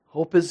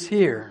Hope is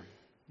here,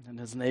 and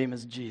His name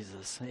is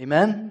Jesus.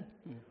 Amen?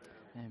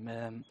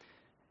 Amen.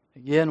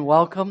 Again,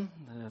 welcome.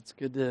 It's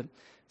good to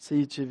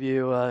see each of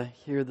you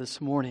here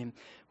this morning.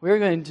 We're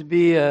going to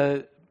be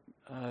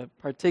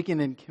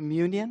partaking in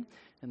communion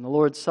and the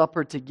Lord's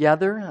Supper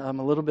together a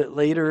little bit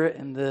later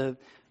in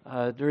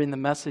during the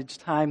message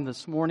time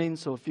this morning.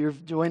 So if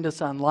you've joined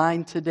us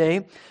online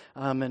today,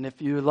 and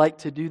if you would like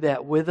to do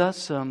that with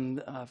us,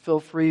 feel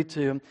free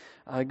to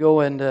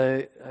go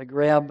and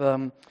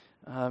grab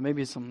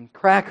maybe some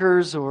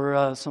crackers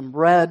or some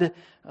bread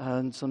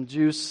and some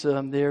juice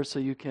there so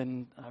you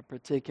can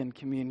partake in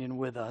communion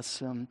with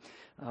us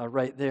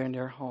right there in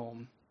your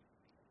home.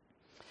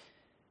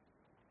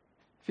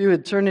 If you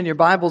would turn in your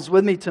Bibles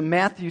with me to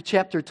Matthew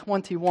chapter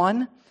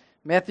 21.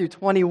 Matthew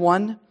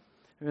 21,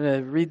 we're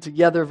going to read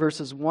together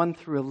verses 1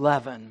 through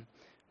 11.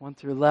 1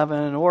 through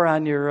 11, or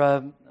on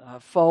your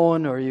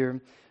phone or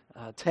your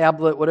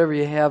tablet, whatever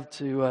you have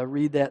to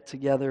read that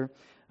together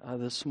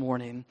this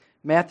morning.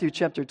 Matthew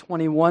chapter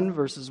 21,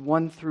 verses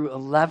 1 through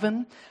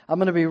 11. I'm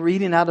going to be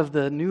reading out of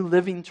the New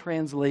Living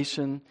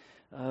Translation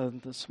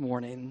this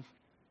morning.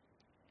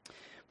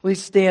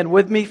 Please stand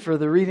with me for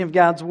the reading of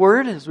God's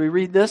Word as we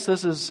read this.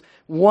 This is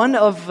one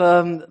of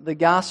the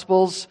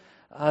Gospel's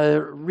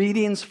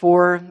readings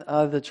for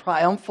the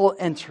triumphal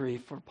entry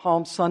for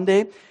Palm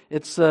Sunday.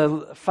 It's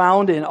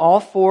found in all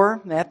four,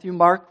 Matthew,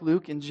 Mark,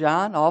 Luke, and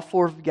John, all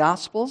four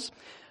Gospels.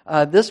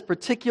 This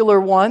particular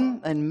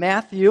one in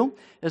Matthew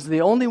is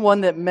the only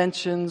one that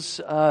mentions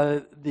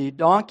the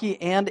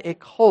donkey and a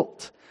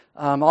colt.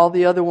 All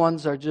the other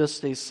ones are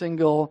just a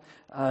single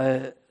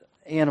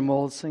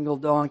animal, a single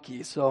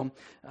donkey. So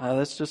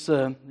that's just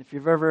if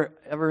you've ever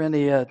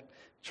any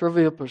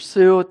Trivial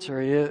Pursuit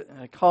or you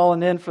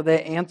calling in for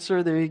that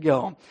answer, there you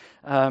go.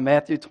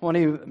 Matthew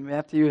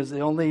is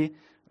the only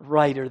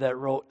writer that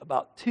wrote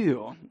about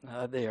two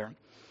there.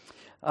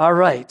 All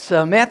right,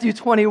 so Matthew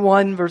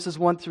 21, verses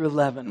 1 through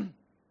 11.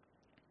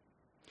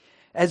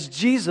 As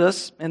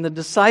Jesus and the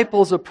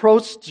disciples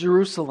approached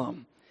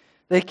Jerusalem,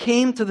 they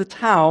came to the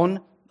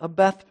town of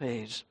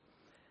Bethphage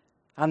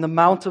on the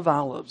Mount of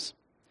Olives.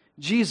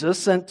 Jesus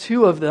sent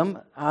two of them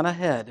on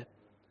ahead.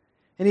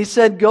 And he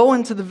said, "Go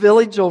into the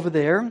village over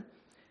there.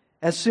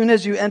 As soon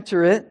as you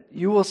enter it,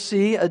 you will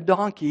see a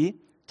donkey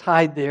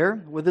tied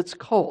there with its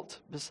colt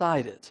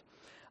beside it.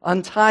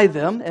 Untie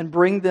them and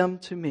bring them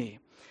to me.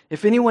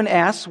 If anyone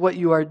asks what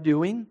you are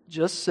doing,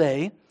 just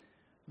say,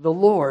 'The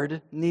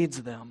Lord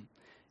needs them,'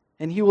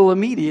 and He will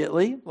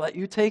immediately let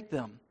you take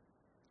them."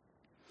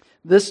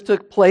 This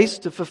took place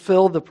to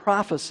fulfill the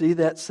prophecy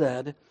that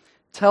said,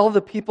 "Tell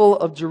the people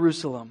of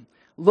Jerusalem,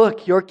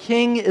 look, your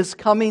king is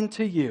coming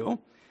to you.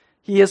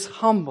 He is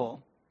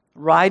humble,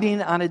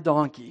 riding on a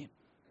donkey's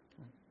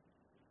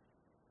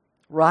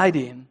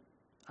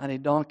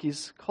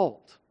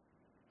colt."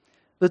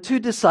 The two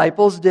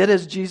disciples did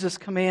as Jesus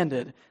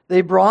commanded.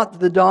 They brought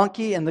the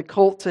donkey and the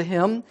colt to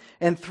him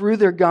and threw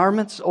their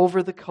garments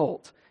over the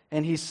colt,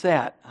 and he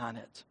sat on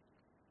it.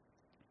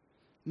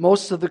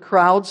 Most of the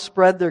crowd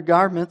spread their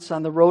garments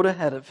on the road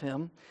ahead of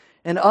him,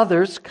 and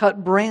others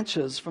cut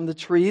branches from the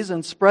trees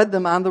and spread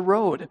them on the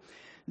road.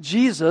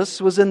 Jesus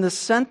was in the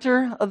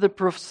center of the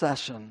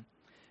procession,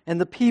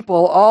 and the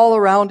people all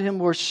around him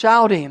were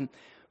shouting,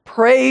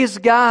 "Praise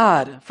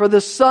God for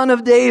the Son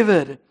of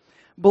David!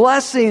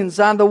 Blessings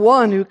on the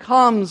one who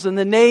comes in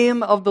the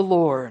name of the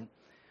Lord!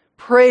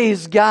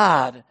 Praise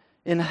God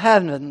in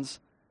highest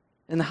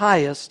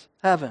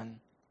heaven!"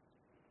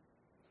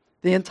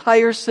 The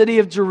entire city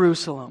of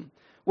Jerusalem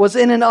was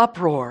in an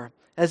uproar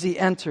as he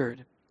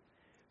entered.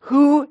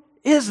 "Who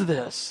is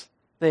this?"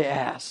 they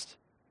asked.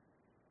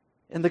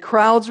 And the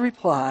crowds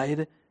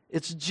replied,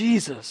 "It's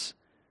Jesus,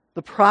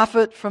 the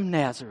prophet from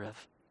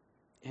Nazareth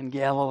in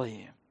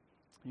Galilee."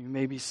 You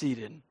may be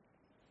seated.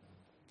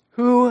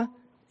 Who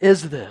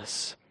is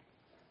this?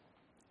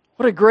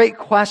 What a great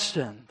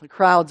question the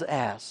crowds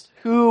asked.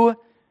 Who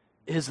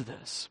is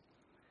this?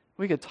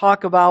 We could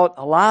talk about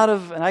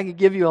and I could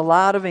give you a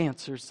lot of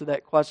answers to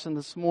that question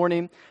this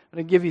morning. I'm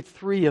going to give you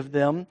three of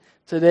them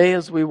today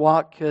as we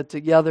walk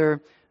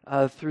together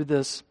through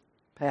this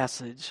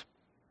passage.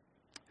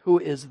 Who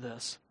is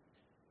this?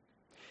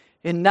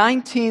 In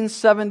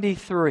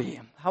 1973,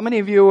 how many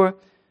of you were,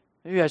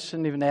 maybe I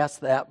shouldn't even ask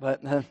that,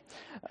 but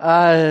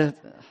I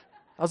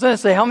was going to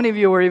say, how many of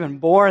you were even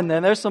born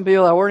then? There's some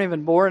people that weren't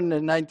even born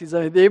in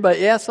 1973, but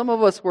yeah, some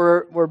of us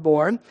were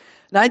born.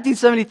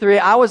 1973,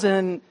 I was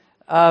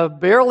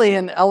barely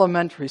in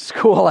elementary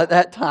school at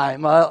that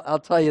time, I'll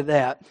tell you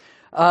that.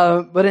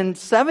 But in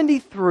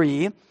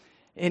 73,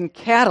 in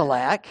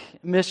Cadillac,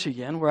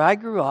 Michigan, where I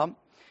grew up,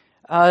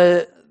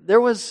 there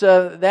was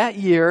that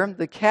year,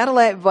 the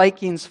Cadillac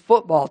Vikings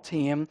football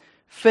team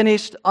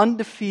finished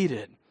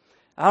undefeated.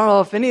 I don't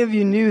know if any of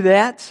you knew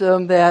that,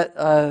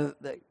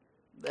 that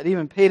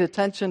even paid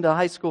attention to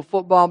high school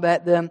football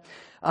back then.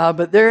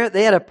 But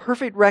they had a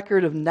perfect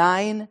record of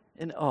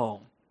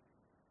 9-0.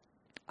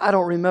 I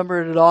don't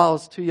remember it at all. I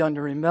was too young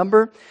to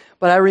remember.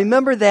 But I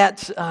remember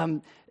that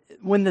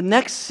when the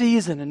next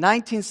season in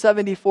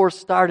 1974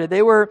 started,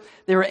 they were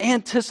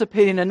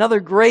anticipating another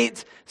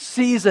great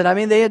season. I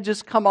mean, they had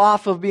just come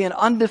off of being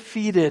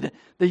undefeated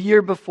the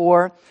year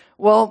before.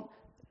 Well,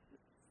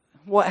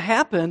 what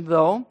happened,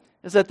 though,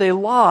 is that they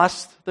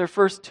lost their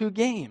first 2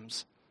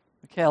 games,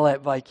 the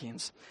Cadillac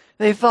Vikings.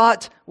 They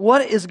thought,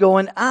 what is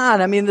going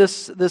on? I mean,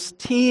 this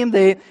team,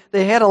 they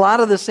had a lot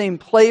of the same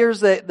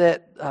players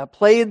that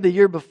played the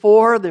year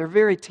before. They're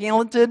very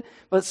talented,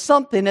 but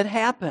something had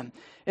happened.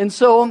 And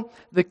so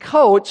the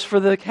coach for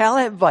the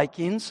Cadillac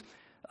Vikings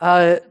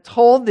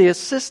told the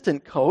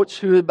assistant coach,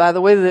 who, by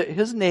the way,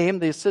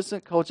 the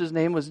assistant coach's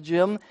name was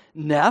Jim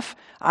Neff.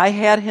 I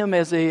had him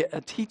as a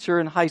teacher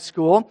in high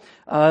school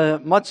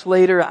much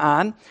later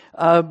on,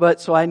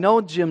 but so I know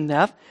Jim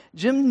Neff.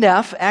 Jim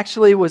Neff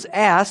actually was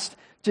asked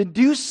to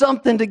do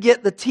something to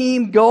get the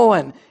team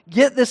going,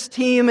 get this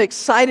team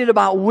excited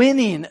about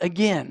winning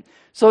again.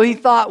 So he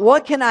thought,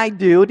 what can I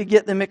do to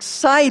get them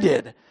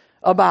excited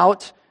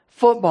about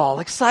football,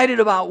 excited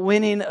about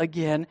winning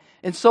again?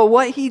 And so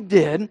what he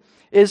did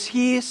is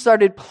he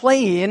started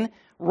playing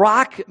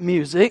rock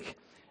music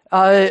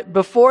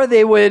before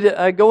they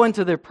would go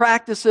into their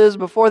practices,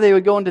 before they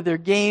would go into their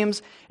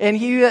games. And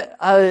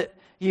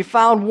he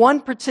found one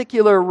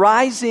particular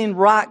rising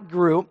rock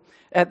group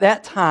at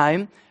that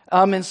time,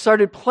 and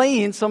started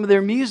playing some of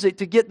their music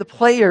to get the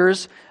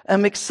players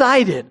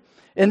excited.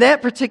 In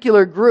that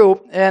particular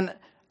group, and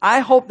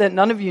I hope that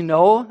none of you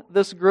know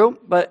this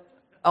group, but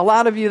a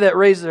lot of you that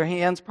raise their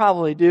hands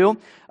probably do.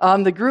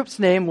 The group's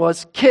name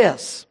was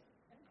KISS.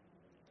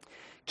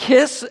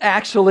 KISS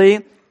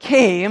actually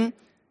came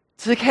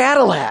to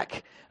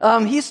Cadillac.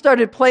 He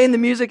started playing the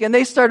music, and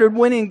they started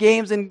winning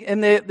games,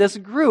 and this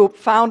group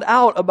found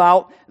out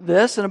about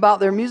this and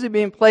about their music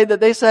being played, that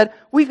they said,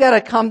 we got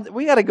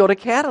to go to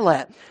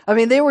Cadillac. I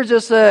mean, they were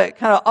just a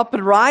kind of up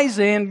and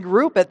rising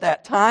group at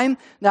that time,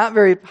 not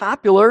very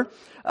popular,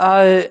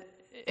 but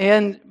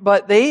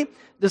they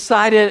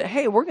decided,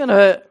 hey, we're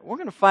gonna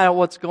find out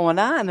what's going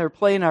on. They're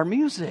playing our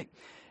music.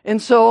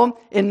 And so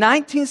in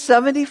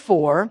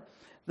 1974,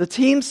 the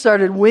team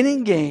started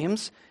winning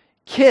games.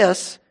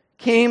 KISS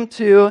came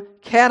to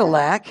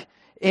Cadillac,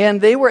 and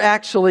they were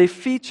actually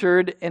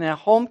featured in a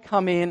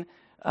homecoming,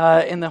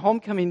 in the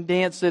homecoming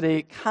dance at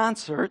a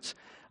concert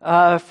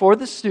for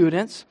the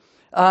students.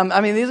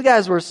 I mean, these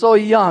guys were so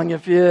young.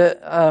 If you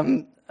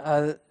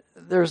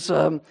there's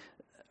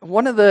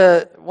one of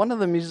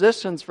the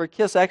musicians for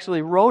KISS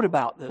actually wrote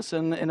about this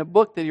in a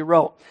book that he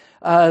wrote.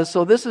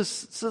 So this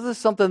is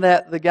something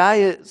that the guy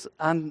is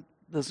on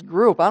this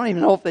group. I don't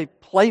even know if they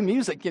play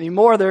music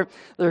anymore.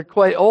 They're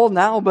quite old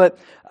now, but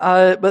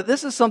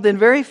this is something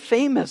very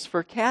famous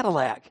for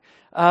Cadillac.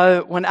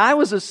 When I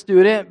was a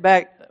student,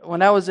 back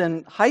when I was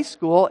in high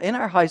school, in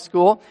our high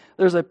school,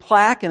 there's a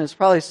plaque, and it's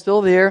probably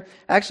still there,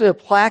 actually a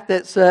plaque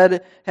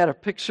that had a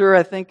picture,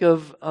 I think,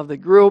 of the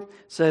group,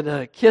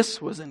 said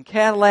KISS was in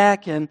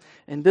Cadillac and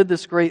did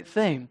this great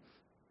thing.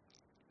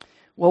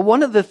 Well,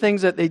 one of the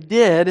things that they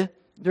did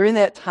during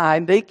that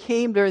time, they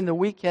came during the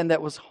weekend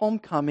that was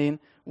homecoming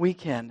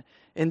weekend,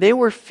 and they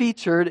were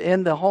featured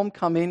in the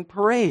homecoming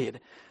parade.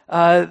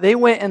 They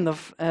went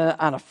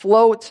on a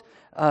float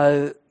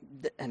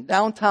in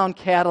downtown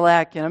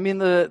Cadillac, and I mean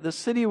the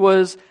city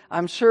was,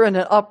 I'm sure, in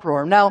an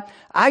uproar. Now,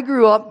 I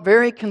grew up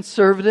very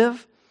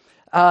conservative.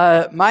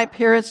 My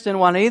parents didn't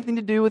want anything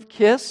to do with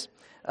KISS.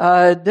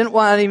 Didn't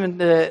want even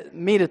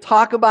me to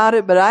talk about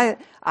it, but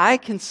I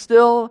can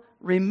still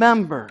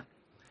remember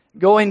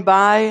going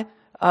by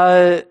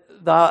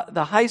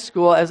the high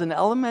school as an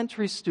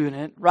elementary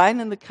student,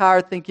 riding in the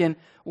car thinking,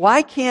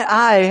 why can't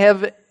I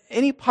have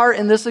any part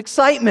in this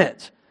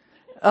excitement?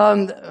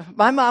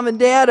 My mom and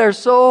dad are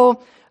so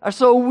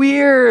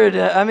weird.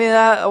 I mean,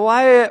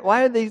 why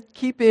are they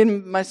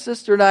keeping my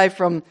sister and I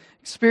from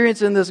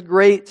experiencing this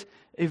great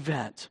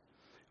event?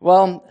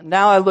 Well,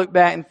 now I look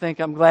back and think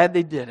I'm glad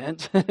they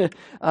didn't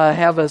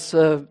have us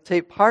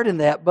take part in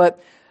that.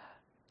 But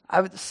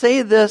I would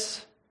say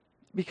this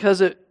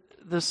because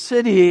the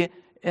city,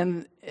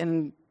 and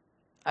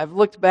I've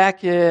looked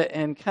back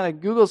and kind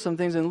of Googled some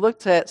things and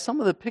looked at some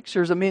of the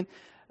pictures. I mean,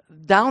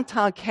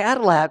 downtown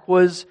Cadillac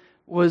was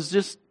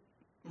just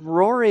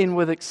roaring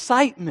with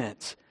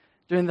excitement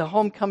during the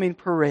homecoming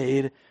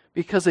parade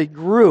because a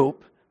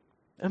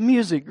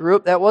music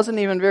group that wasn't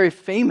even very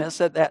famous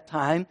at that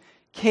time,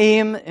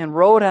 came and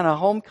rode on a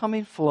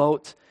homecoming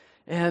float,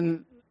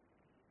 and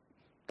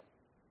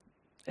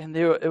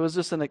it was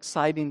just an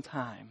exciting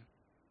time.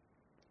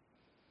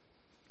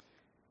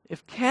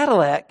 If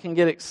Cadillac can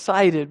get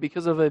excited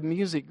because of a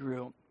music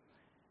group,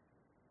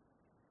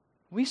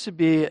 we should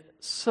be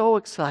so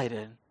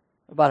excited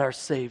about our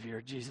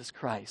Savior, Jesus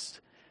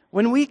Christ.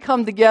 When we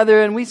come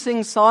together and we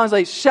sing songs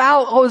like,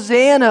 "Shout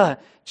Hosanna,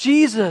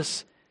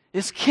 Jesus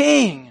is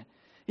King,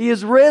 He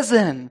is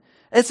risen."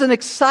 It's an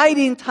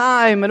exciting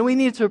time, and we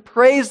need to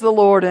praise the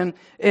Lord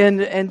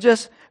and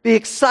just be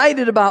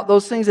excited about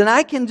those things. And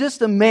I can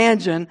just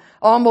imagine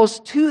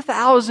almost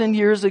 2,000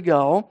 years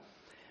ago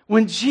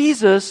when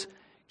Jesus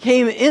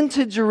came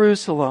into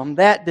Jerusalem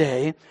that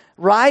day,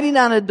 riding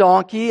on a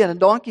donkey, and a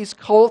donkey's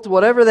colt,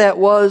 whatever that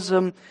was,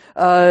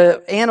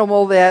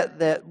 animal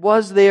that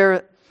was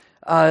there,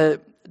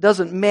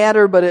 doesn't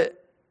matter, but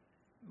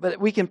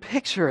we can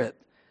picture it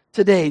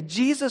today.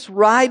 Jesus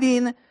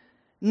riding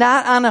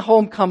not on a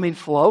homecoming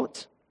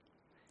float,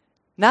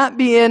 not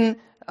being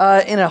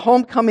in a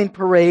homecoming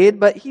parade,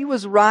 but he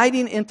was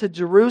riding into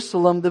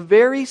Jerusalem, the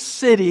very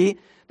city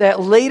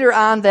that later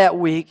on that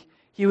week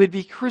he would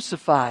be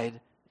crucified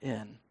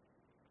in.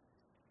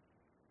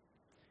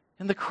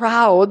 And the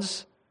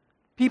crowds,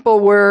 people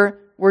were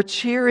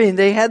cheering.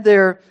 They had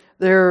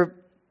their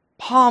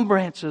palm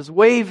branches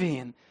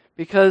waving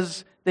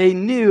because they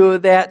knew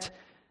that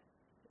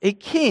a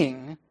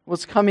king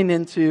was coming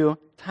into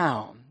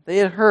town. They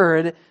had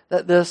heard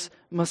that this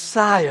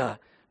Messiah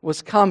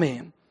was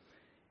coming.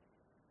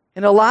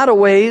 In a lot of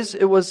ways,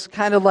 it was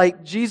kind of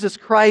like Jesus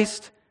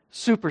Christ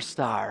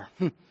superstar.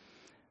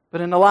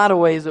 But in a lot of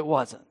ways, it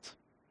wasn't.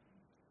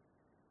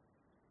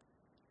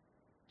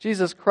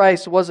 Jesus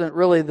Christ wasn't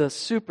really the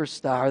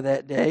superstar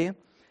that day,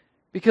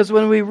 because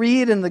when we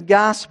read in the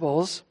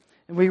Gospels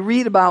and we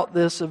read about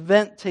this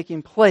event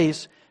taking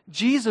place,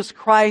 Jesus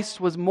Christ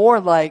was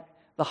more like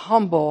the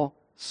humble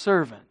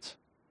servant.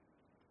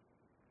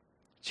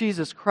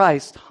 Jesus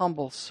Christ,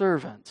 humble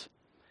servant.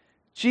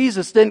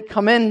 Jesus didn't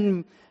come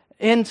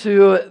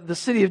into the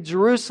city of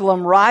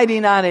Jerusalem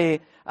riding on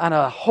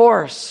a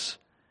horse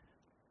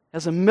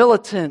as a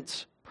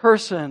militant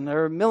person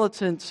or a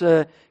militant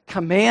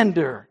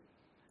commander,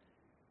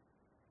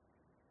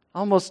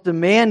 almost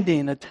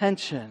demanding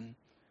attention.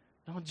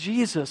 No,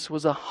 Jesus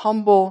was a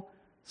humble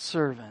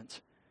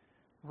servant,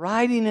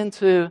 riding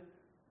into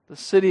the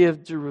city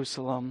of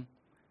Jerusalem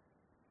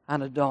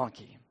on a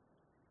donkey,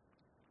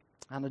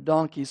 on a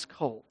donkey's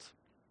colt.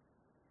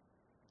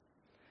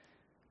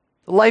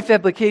 The Life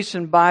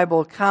Application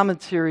Bible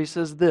commentary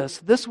says this: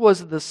 this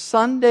was the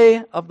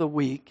Sunday of the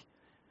week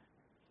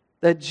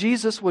that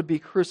Jesus would be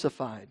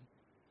crucified,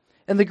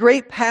 and the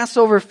great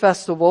Passover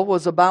festival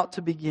was about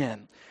to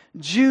begin.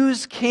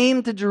 Jews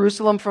came to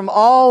Jerusalem from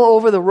all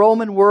over the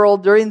Roman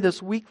world during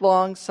this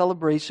week-long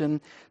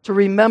celebration to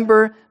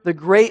remember the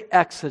great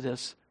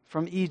exodus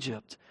from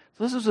Egypt.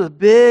 So this was a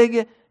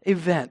big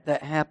event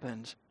that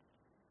happened.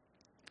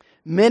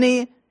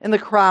 Many in the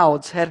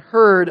crowds had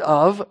heard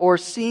of or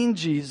seen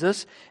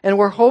Jesus and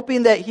were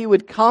hoping that he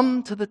would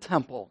come to the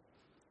temple.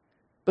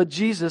 But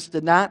Jesus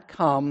did not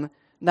come,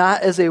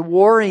 not as a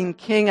warring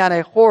king on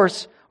a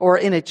horse or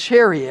in a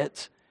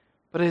chariot,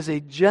 but as a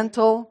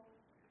gentle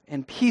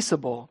and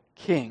peaceable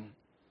king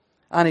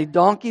on a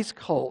donkey's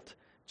colt,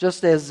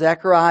 just as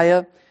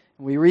Zechariah,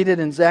 we read it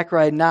in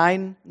Zechariah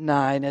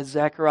 9:9, as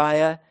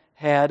Zechariah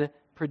had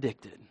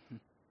predicted.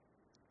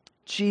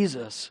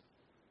 Jesus,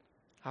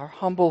 our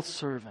humble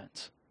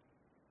servant.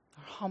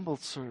 Our humble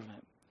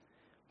servant.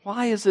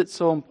 Why is it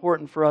so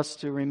important for us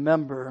to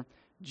remember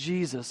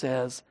Jesus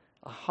as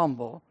a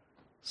humble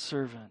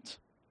servant?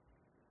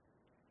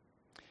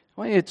 I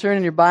want you to turn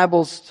in your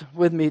Bibles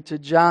with me to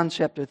John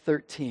chapter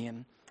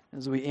 13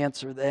 as we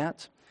answer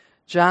that.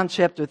 John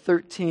chapter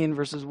 13,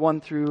 verses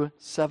 1 through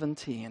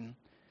 17.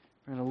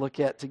 We're going to look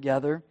at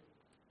together.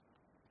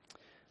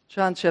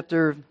 John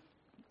chapter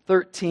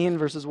 13,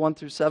 verses 1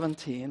 through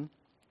 17.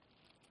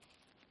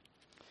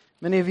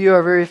 Many of you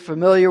are very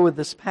familiar with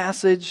this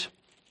passage.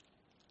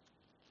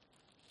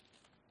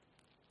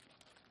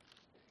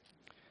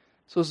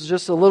 So it's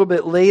just a little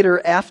bit later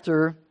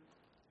after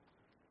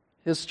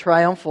his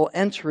triumphal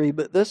entry,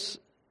 but this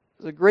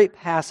is a great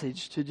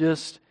passage to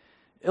just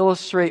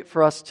illustrate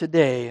for us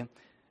today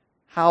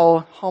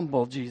how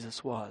humble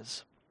Jesus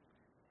was.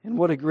 And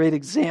what a great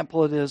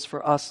example it is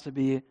for us to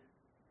be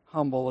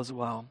humble as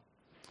well.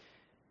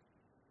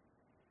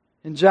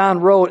 And John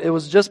wrote, it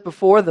was just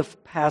before the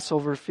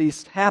Passover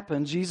feast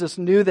happened. Jesus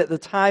knew that the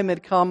time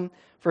had come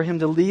for him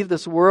to leave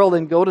this world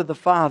and go to the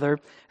Father.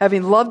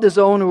 Having loved his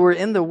own who were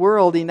in the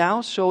world, he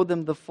now showed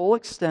them the full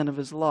extent of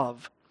his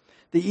love.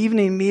 The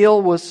evening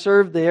meal was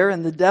served there,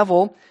 and the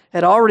devil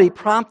had already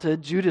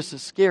prompted Judas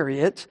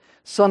Iscariot,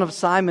 son of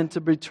Simon,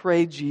 to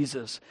betray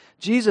Jesus.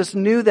 Jesus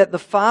knew that the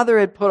Father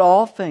had put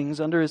all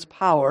things under his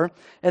power,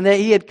 and that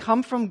he had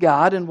come from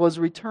God and was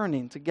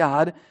returning to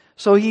God.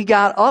 So he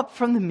got up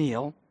from the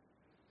meal,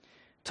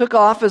 took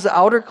off his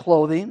outer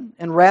clothing,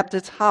 and wrapped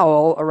a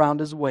towel around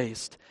his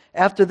waist.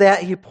 After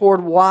that, he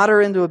poured water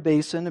into a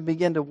basin and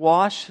began to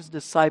wash his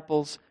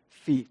disciples'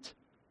 feet,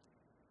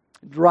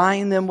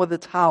 drying them with a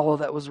towel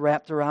that was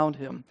wrapped around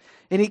him.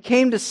 And he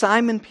came to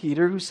Simon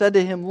Peter, who said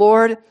to him,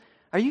 "Lord,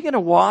 are you going to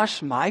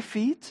wash my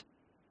feet?"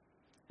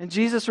 And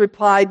Jesus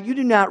replied, "You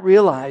do not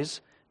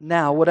realize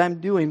now what I'm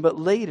doing, but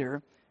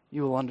later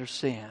you will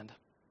understand."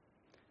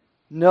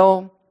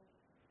 "No,"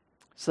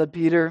 said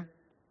Peter,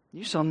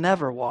 "you shall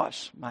never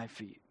wash my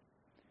feet."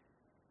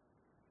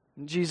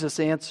 And Jesus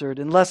answered,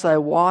 "Unless I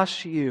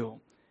wash you,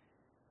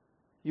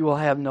 you will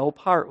have no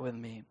part with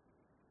me."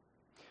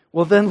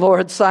 "Well then,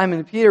 Lord,"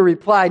 Simon Peter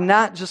replied,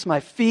 "not just my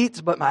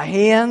feet, but my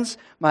hands,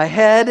 my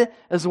head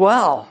as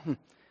well."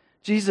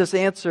 Jesus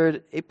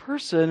answered, "A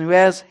person who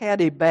has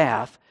had a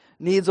bath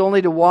needs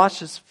only to wash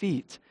his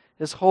feet,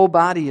 His whole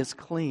body is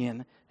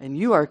clean, and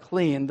you are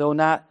clean, though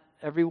not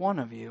every one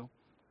of you.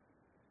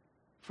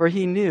 For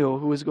he knew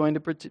who was going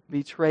to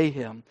betray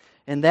him,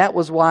 and that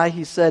was why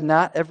he said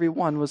not every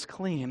one was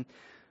clean.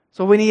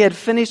 So when he had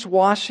finished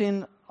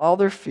washing all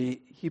their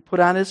feet, he put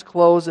on his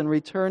clothes and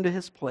returned to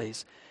his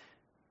place.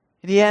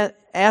 And he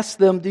asked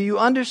them, "Do you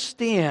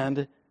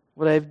understand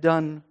what I have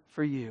done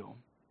for you?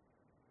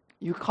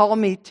 You call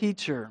me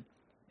teacher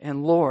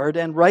and Lord,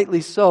 and rightly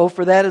so,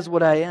 for that is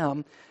what I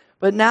am.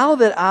 But now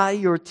that I,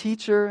 your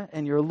teacher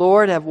and your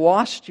Lord, have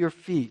washed your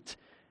feet,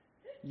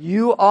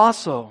 you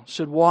also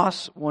should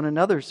wash one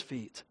another's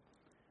feet.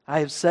 I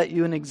have set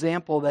you an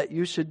example that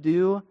you should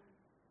do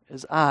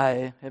as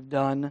I have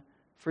done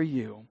for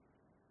you.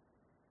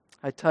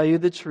 I tell you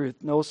the truth,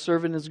 no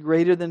servant is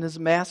greater than his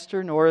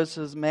master, nor is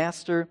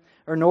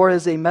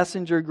a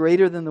messenger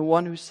greater than the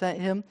one who sent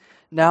him.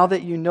 Now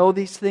that you know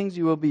these things,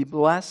 you will be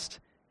blessed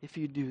if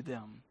you do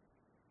them."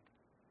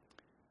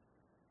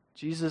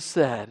 Jesus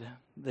said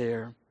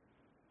there,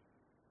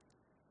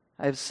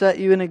 "I have set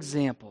you an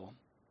example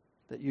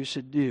that you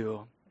should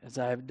do as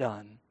I have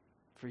done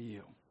for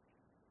you."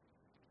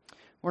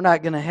 We're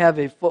not going to have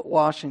a foot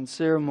washing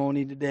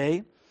ceremony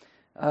today.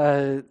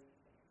 I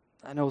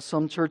know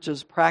some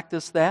churches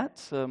practice that,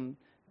 some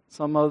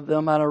of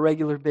them on a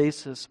regular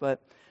basis,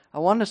 but I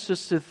want us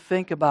just to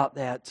think about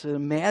that, to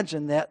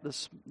imagine that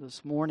this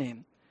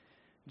morning.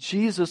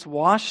 Jesus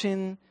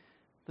washing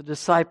the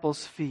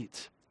disciples'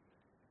 feet,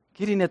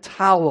 getting a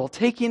towel,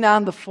 taking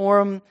on the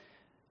form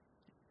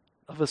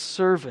of a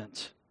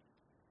servant,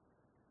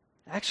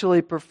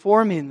 actually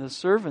performing the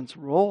servant's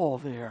role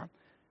there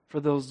for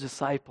those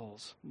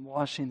disciples,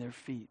 washing their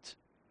feet.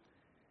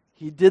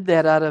 He did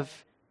that out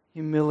of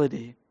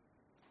humility,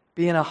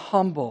 being a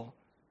humble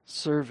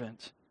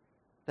servant.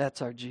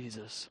 That's our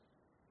Jesus.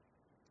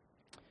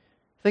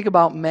 Think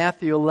about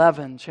Matthew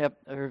 11,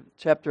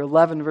 chapter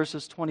 11,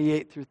 verses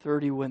 28 through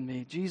 30 with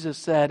me. Jesus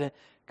said,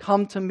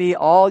 "Come to me,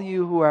 all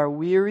you who are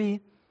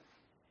weary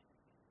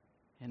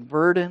and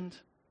burdened,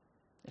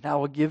 and I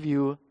will give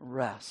you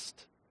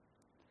rest."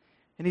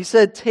 And he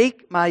said,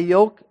 "Take my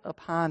yoke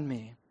upon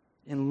me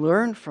and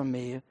learn from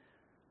me,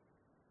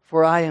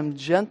 for I am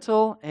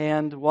gentle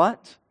and"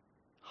 what?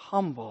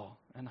 "Humble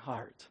in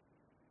heart.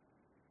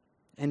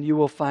 And you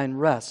will find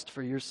rest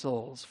for your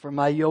souls. For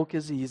my yoke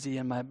is easy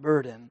and my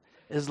burden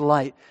is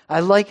light." I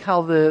like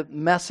how the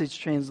Message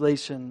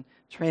translation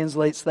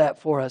translates that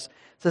for us.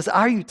 It says,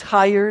 "Are you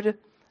tired?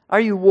 Are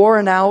you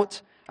worn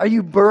out? Are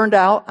you burned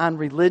out on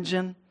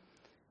religion?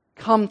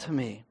 Come to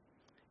me.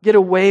 Get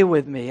away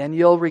with me and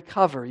you'll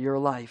recover your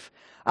life.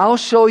 I'll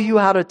show you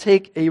how to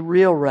take a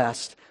real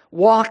rest.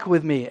 Walk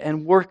with me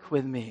and work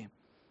with me.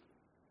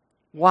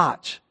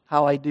 Watch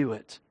how I do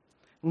it.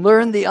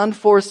 Learn the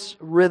unforced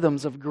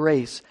rhythms of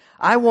grace.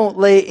 I won't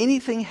lay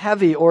anything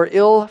heavy or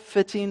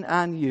ill-fitting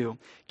on you.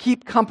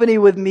 Keep company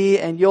with me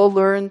and you'll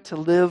learn to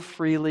live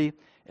freely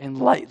and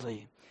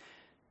lightly."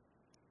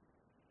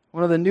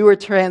 One of the newer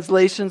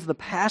translations, the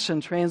Passion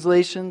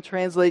Translation,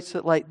 translates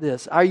it like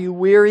this: "Are you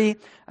weary,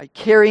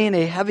 carrying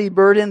a heavy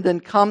burden?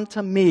 Then come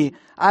to me.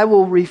 I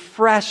will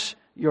refresh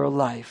your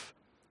life,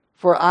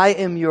 for I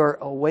am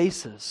your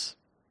oasis.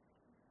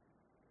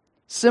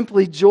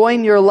 Simply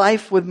join your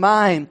life with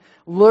mine.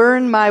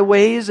 Learn my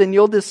ways and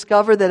you'll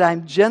discover that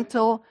I'm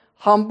gentle,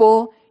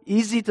 humble,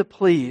 easy to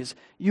please.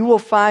 You will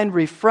find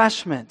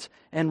refreshment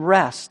and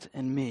rest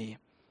in me.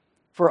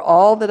 For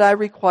all that I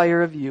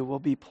require of you will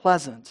be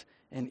pleasant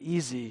and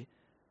easy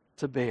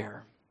to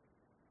bear."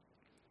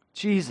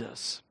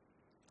 Jesus,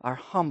 our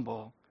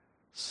humble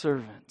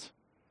servant,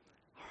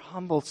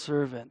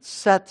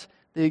 set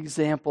the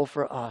example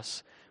for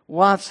us,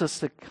 wants us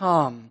to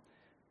come,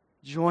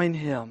 join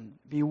Him,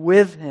 be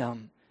with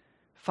Him,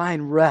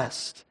 find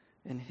rest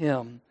in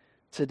Him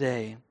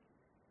today.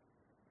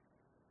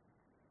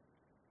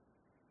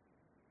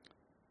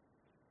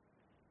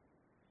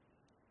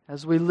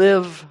 As we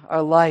live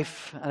our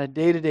life on a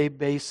day-to-day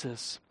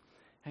basis,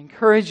 I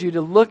encourage you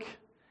to look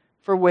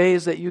for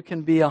ways that you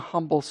can be a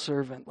humble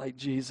servant like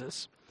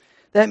Jesus.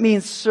 That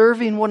means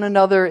serving one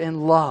another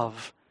in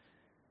love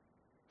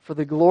for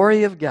the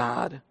glory of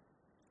God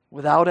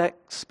without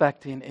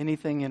expecting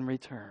anything in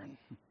return.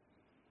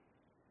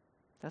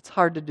 That's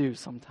hard to do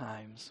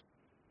sometimes.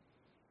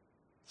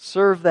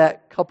 Serve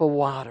that cup of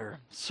water.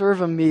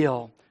 Serve a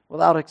meal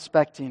without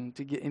expecting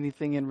to get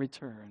anything in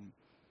return.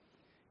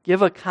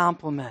 Give a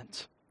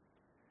compliment.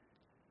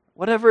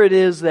 Whatever it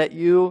is that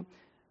you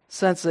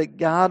sense that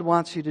God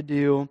wants you to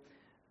do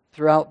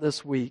throughout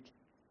this week,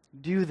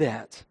 do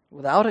that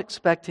without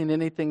expecting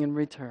anything in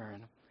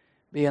return,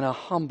 being a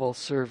humble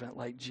servant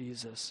like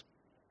Jesus.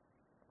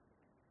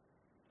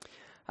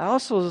 I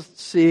also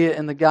see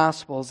in the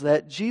Gospels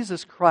that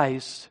Jesus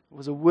Christ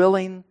was a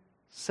willing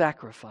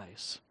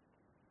sacrifice.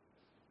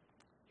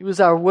 He was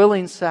our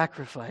willing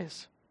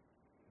sacrifice.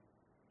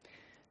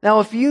 Now,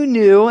 if you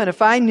knew, and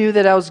if I knew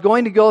that I was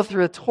going to go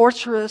through a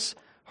torturous,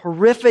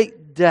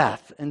 horrific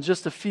death in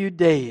just a few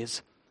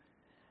days,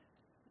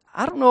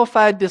 I don't know if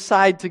I'd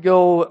decide to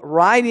go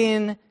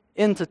riding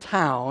into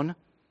town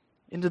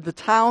into the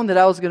town that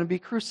I was going to be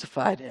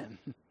crucified in.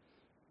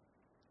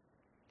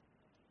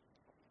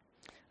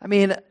 I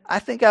mean, I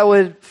think I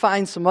would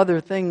find some other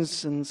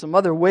things and some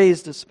other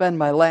ways to spend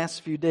my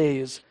last few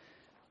days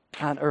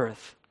on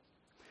earth.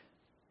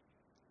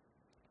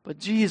 But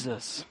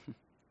Jesus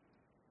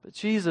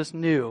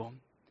knew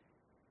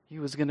He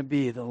was going to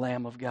be the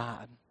Lamb of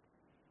God,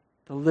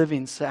 the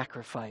living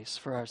sacrifice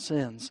for our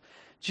sins.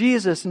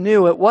 Jesus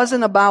knew it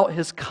wasn't about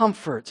His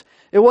comfort.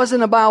 It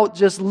wasn't about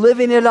just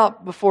living it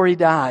up before He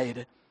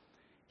died.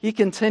 He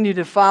continued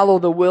to follow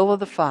the will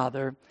of the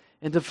Father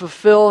and to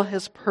fulfill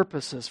His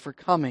purposes for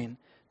coming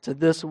to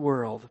this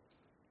world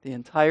the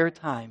entire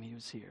time He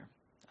was here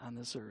on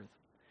this earth.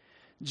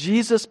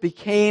 Jesus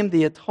became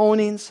the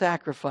atoning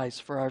sacrifice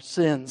for our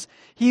sins.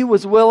 He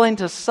was willing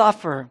to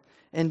suffer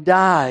and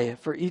die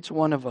for each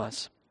one of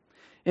us.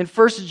 In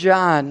 1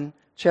 John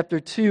chapter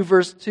 2,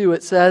 verse 2,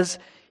 it says,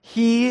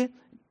 He,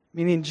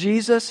 meaning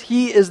Jesus,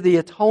 He is the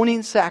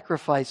atoning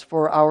sacrifice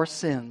for our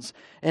sins.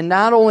 And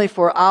not only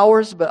for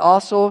ours, but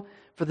also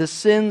for the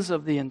sins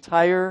of the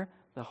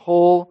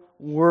whole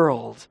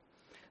world.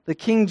 The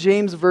King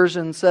James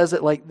Version says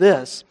it like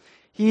this: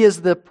 He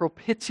is the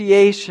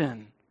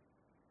propitiation.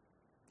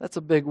 That's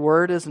a big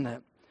word, isn't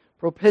it?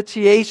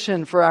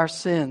 Propitiation for our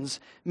sins,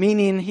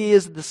 meaning He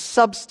is the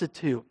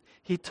substitute.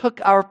 He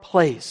took our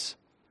place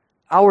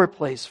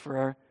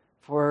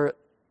for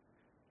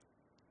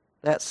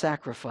that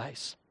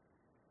sacrifice.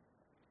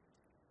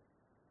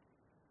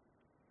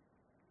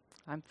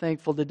 I'm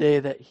thankful today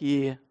that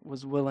He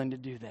was willing to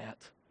do that.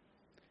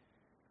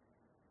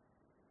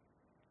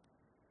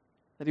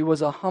 That He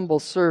was a humble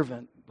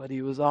servant, but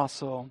He was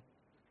also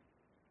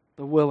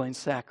the willing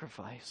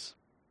sacrifice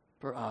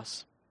for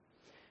us.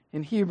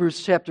 In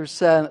Hebrews chapter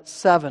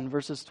 7,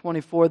 verses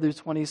 24 through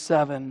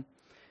 27,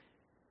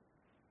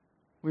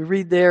 we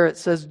read there, it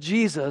says,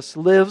 Jesus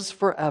lives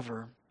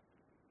forever.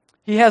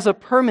 He has a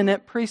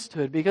permanent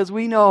priesthood, because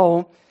we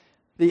know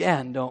the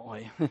end, don't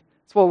we?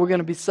 It's what we're going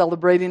to be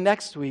celebrating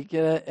next week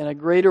in a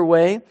greater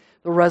way,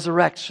 the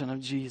resurrection of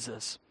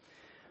Jesus.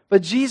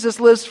 But Jesus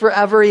lives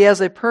forever. He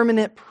has a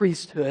permanent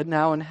priesthood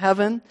now in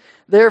heaven.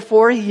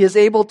 Therefore, He is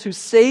able to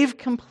save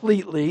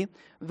completely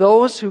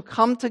those who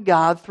come to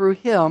God through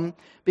Him,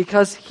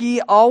 because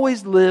He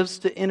always lives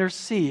to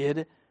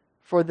intercede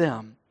for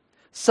them.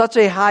 Such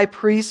a high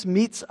priest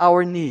meets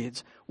our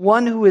needs,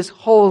 one who is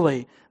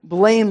holy,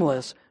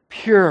 blameless,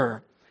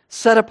 pure,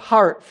 set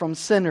apart from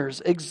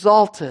sinners,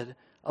 exalted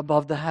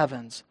above the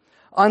heavens.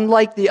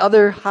 Unlike the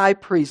other high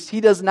priests,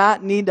 He does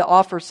not need to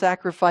offer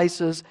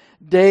sacrifices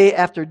day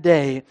after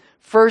day,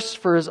 first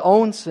for His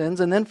own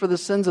sins and then for the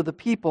sins of the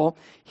people.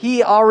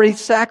 He already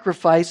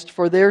sacrificed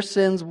for their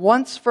sins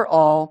once for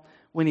all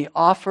when He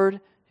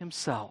offered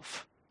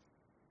Himself,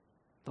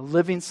 the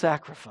living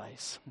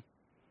sacrifice.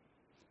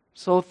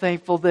 So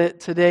thankful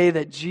that today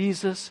that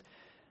Jesus,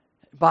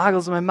 it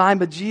boggles my mind,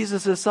 but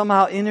Jesus is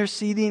somehow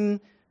interceding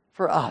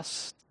for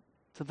us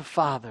to the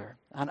Father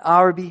on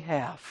our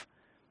behalf,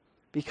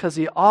 because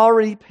He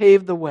already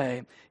paved the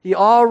way. He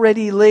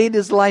already laid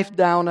His life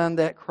down on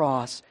that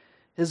cross.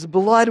 His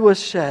blood was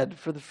shed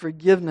for the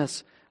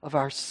forgiveness of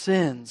our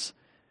sins,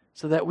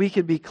 so that we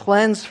could be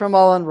cleansed from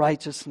all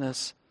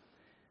unrighteousness,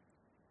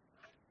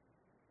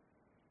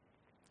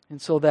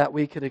 and so that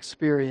we could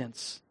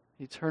experience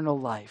eternal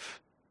life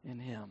in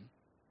Him.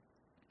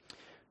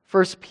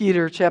 1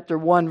 Peter chapter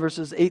 1,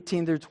 verses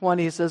 18 through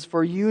 20 says,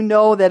 For you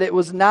know that it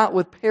was not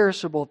with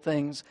perishable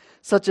things,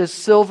 such as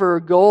silver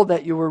or gold,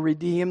 that you were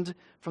redeemed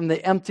from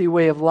the empty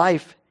way of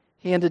life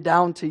handed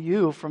down to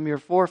you from your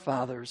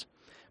forefathers,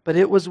 but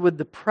it was with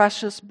the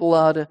precious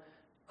blood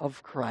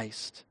of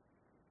Christ.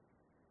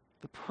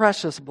 The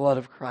precious blood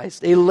of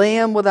Christ, a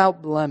lamb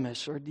without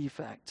blemish or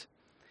defect.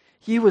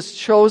 He was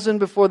chosen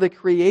before the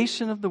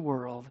creation of the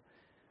world,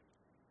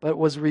 but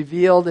was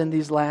revealed in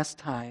these last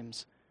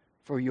times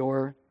for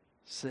your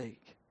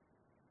sake.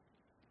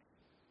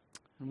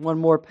 And one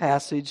more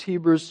passage,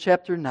 Hebrews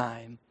chapter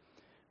 9,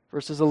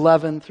 verses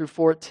 11 through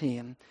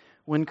 14.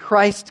 When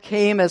Christ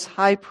came as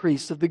high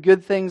priest of the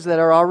good things that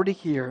are already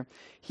here,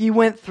 He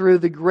went through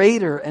the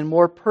greater and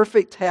more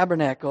perfect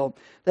tabernacle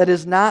that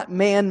is not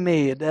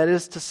man-made. That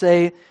is to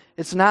say,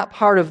 it's not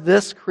part of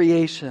this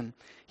creation.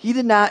 He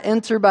did not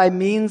enter by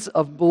means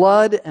of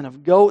blood and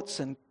of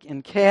goats and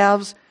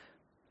calves,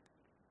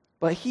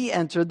 but He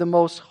entered the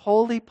most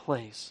holy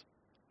place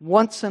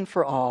once and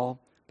for all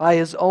by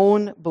His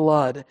own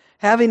blood,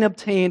 having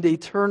obtained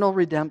eternal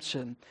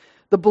redemption.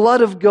 The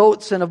blood of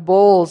goats and of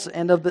bulls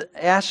and of the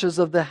ashes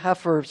of the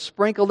heifer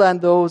sprinkled on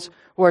those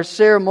who are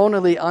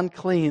ceremonially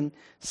unclean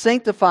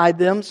sanctified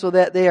them so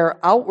that they are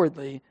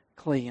outwardly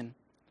clean.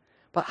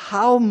 But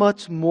how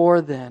much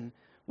more then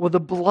will the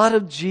blood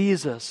of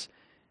Jesus,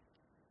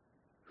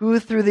 who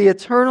through the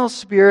eternal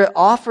Spirit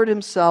offered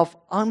Himself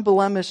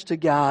unblemished to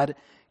God,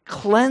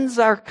 cleanse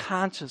our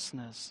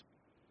consciousnesses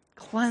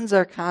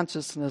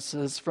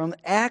from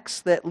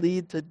acts that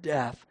lead to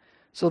death,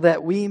 so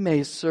that we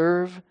may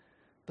serve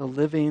the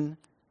living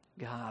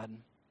God.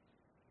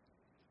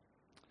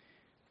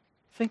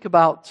 think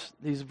about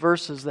these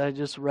verses that I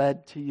just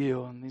read to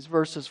you, and these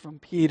verses from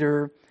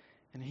Peter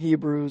and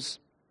Hebrews.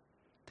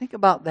 Think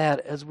about that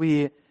as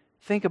we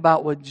think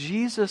about what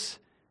Jesus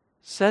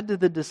said to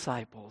the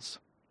disciples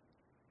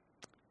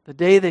the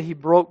day that He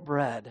broke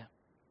bread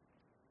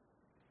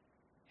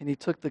and He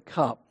took the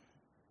cup.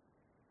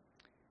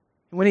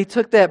 And when He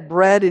took that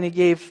bread and He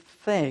gave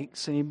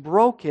thanks and He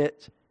broke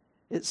it,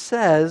 it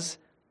says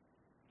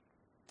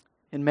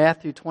in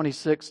Matthew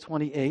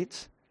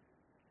 26:28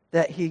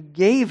 that He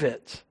gave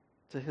it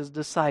to His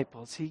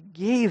disciples. He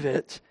gave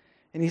it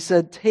and He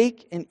said,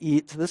 "Take and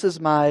eat. This is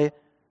my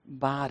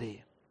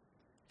body."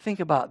 Think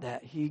about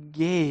that. He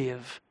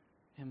gave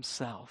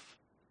Himself,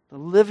 the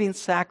living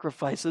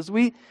sacrifice. As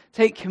we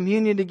take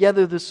communion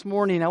together this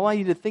morning, I want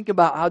you to think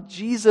about how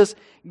Jesus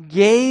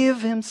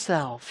gave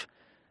Himself.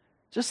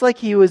 Just like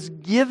He was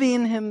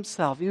giving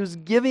Himself. He was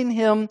giving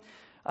Him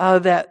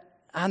that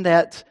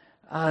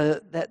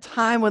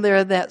time when they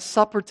had that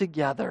supper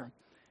together,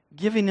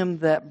 giving Him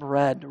that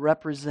bread to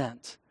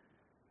represent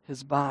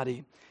His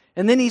body.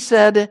 And then He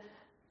said,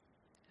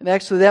 and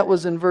actually that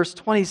was in verse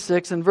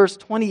 26, in verse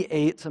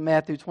 28 to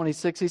Matthew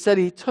 26, He said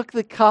He took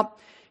the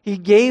cup, He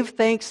gave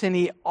thanks, and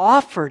He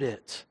offered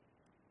it.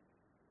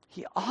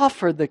 He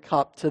offered the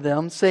cup to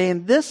them,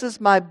 saying, "This is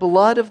my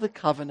blood of the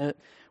covenant,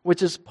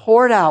 which is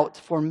poured out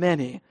for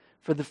many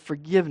for the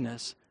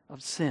forgiveness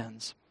of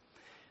sins."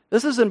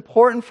 This is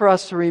important for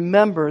us to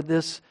remember,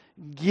 this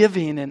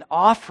giving and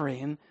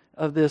offering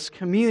of this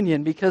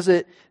communion, because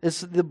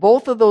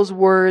both of those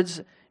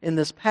words in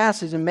this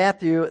passage in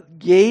Matthew,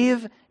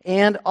 gave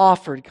and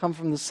offered, come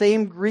from the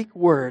same Greek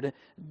word,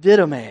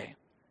 didome.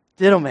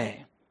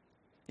 Didome.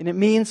 And it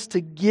means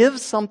to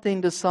give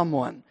something to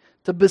someone,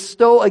 to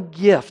bestow a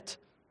gift,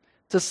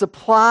 to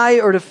supply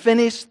or to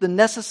finish the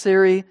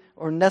necessary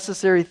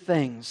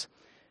things,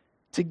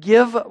 to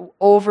give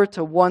over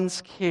to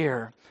one's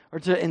care, or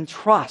to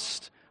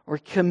entrust or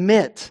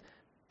commit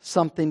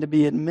something to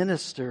be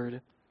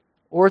administered,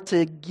 or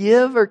to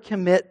give or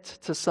commit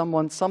to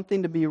someone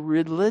something to be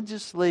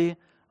religiously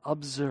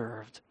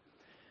observed.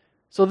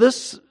 So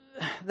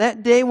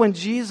that day when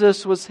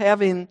Jesus was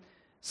having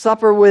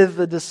supper with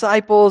the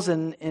disciples,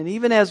 and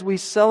even as we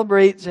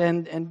celebrate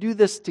and do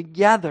this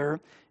together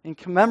and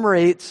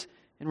commemorate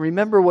and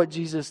remember what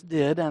Jesus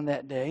did on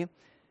that day,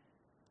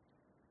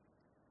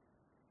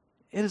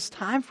 it is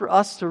time for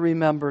us to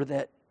remember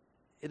that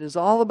it is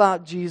all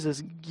about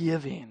Jesus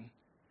giving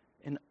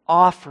and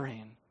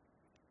offering,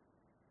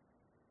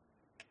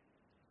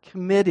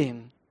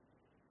 committing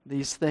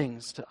these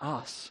things to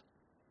us,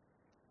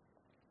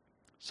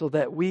 so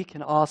that we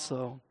can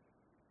also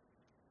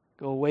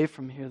go away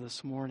from here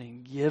this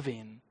morning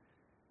giving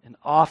and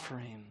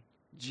offering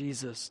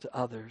Jesus to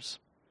others.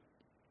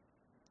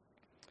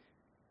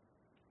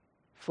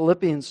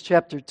 Philippians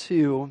chapter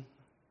 2. I'm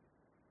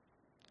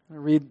going to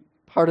read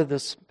part of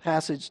this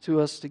passage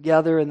to us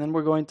together, and then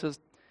we're going to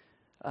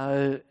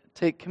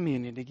take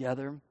communion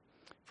together.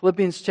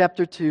 Philippians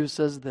chapter 2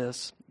 says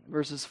this,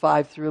 verses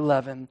 5 through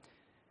 11.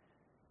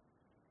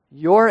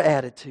 Your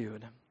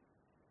attitude,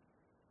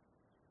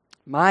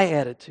 my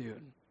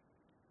attitude,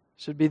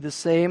 should be the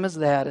same as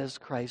that as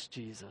Christ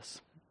Jesus.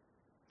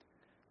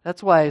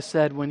 That's why I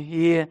said when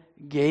He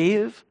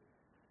gave,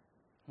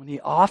 when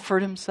He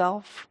offered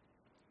Himself,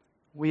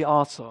 we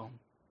also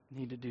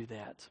need to do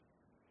that.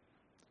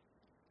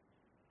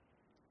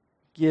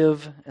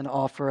 Give and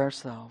offer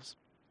ourselves.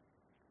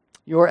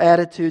 Your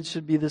attitude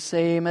should be the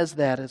same as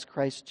that as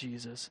Christ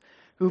Jesus,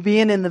 who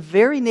being in the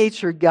very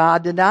nature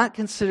God, did not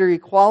consider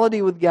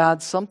equality with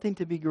God something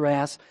to be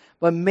grasped,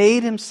 but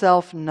made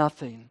Himself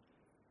nothing.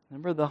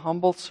 Remember the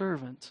humble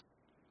servant.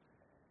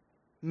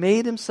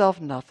 Made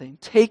Himself nothing,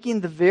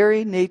 taking the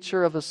very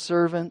nature of a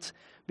servant,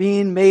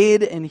 being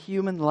made in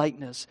human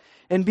likeness,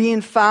 and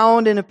being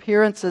found in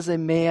appearance as a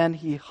man,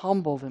 He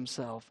humbled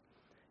Himself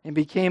and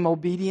became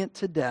obedient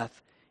to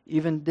death,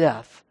 even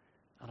death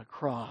on a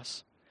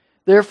cross.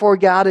 Therefore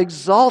God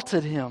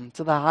exalted Him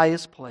to the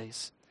highest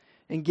place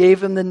and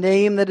gave Him the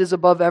name that is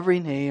above every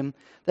name,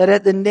 that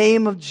at the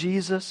name of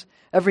Jesus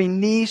every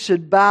knee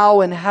should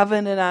bow in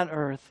heaven and on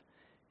earth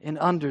and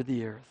under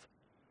the earth,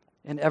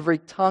 and every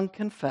tongue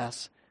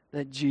confess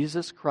that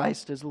Jesus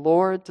Christ is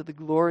Lord, to the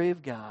glory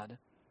of God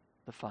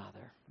the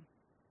Father.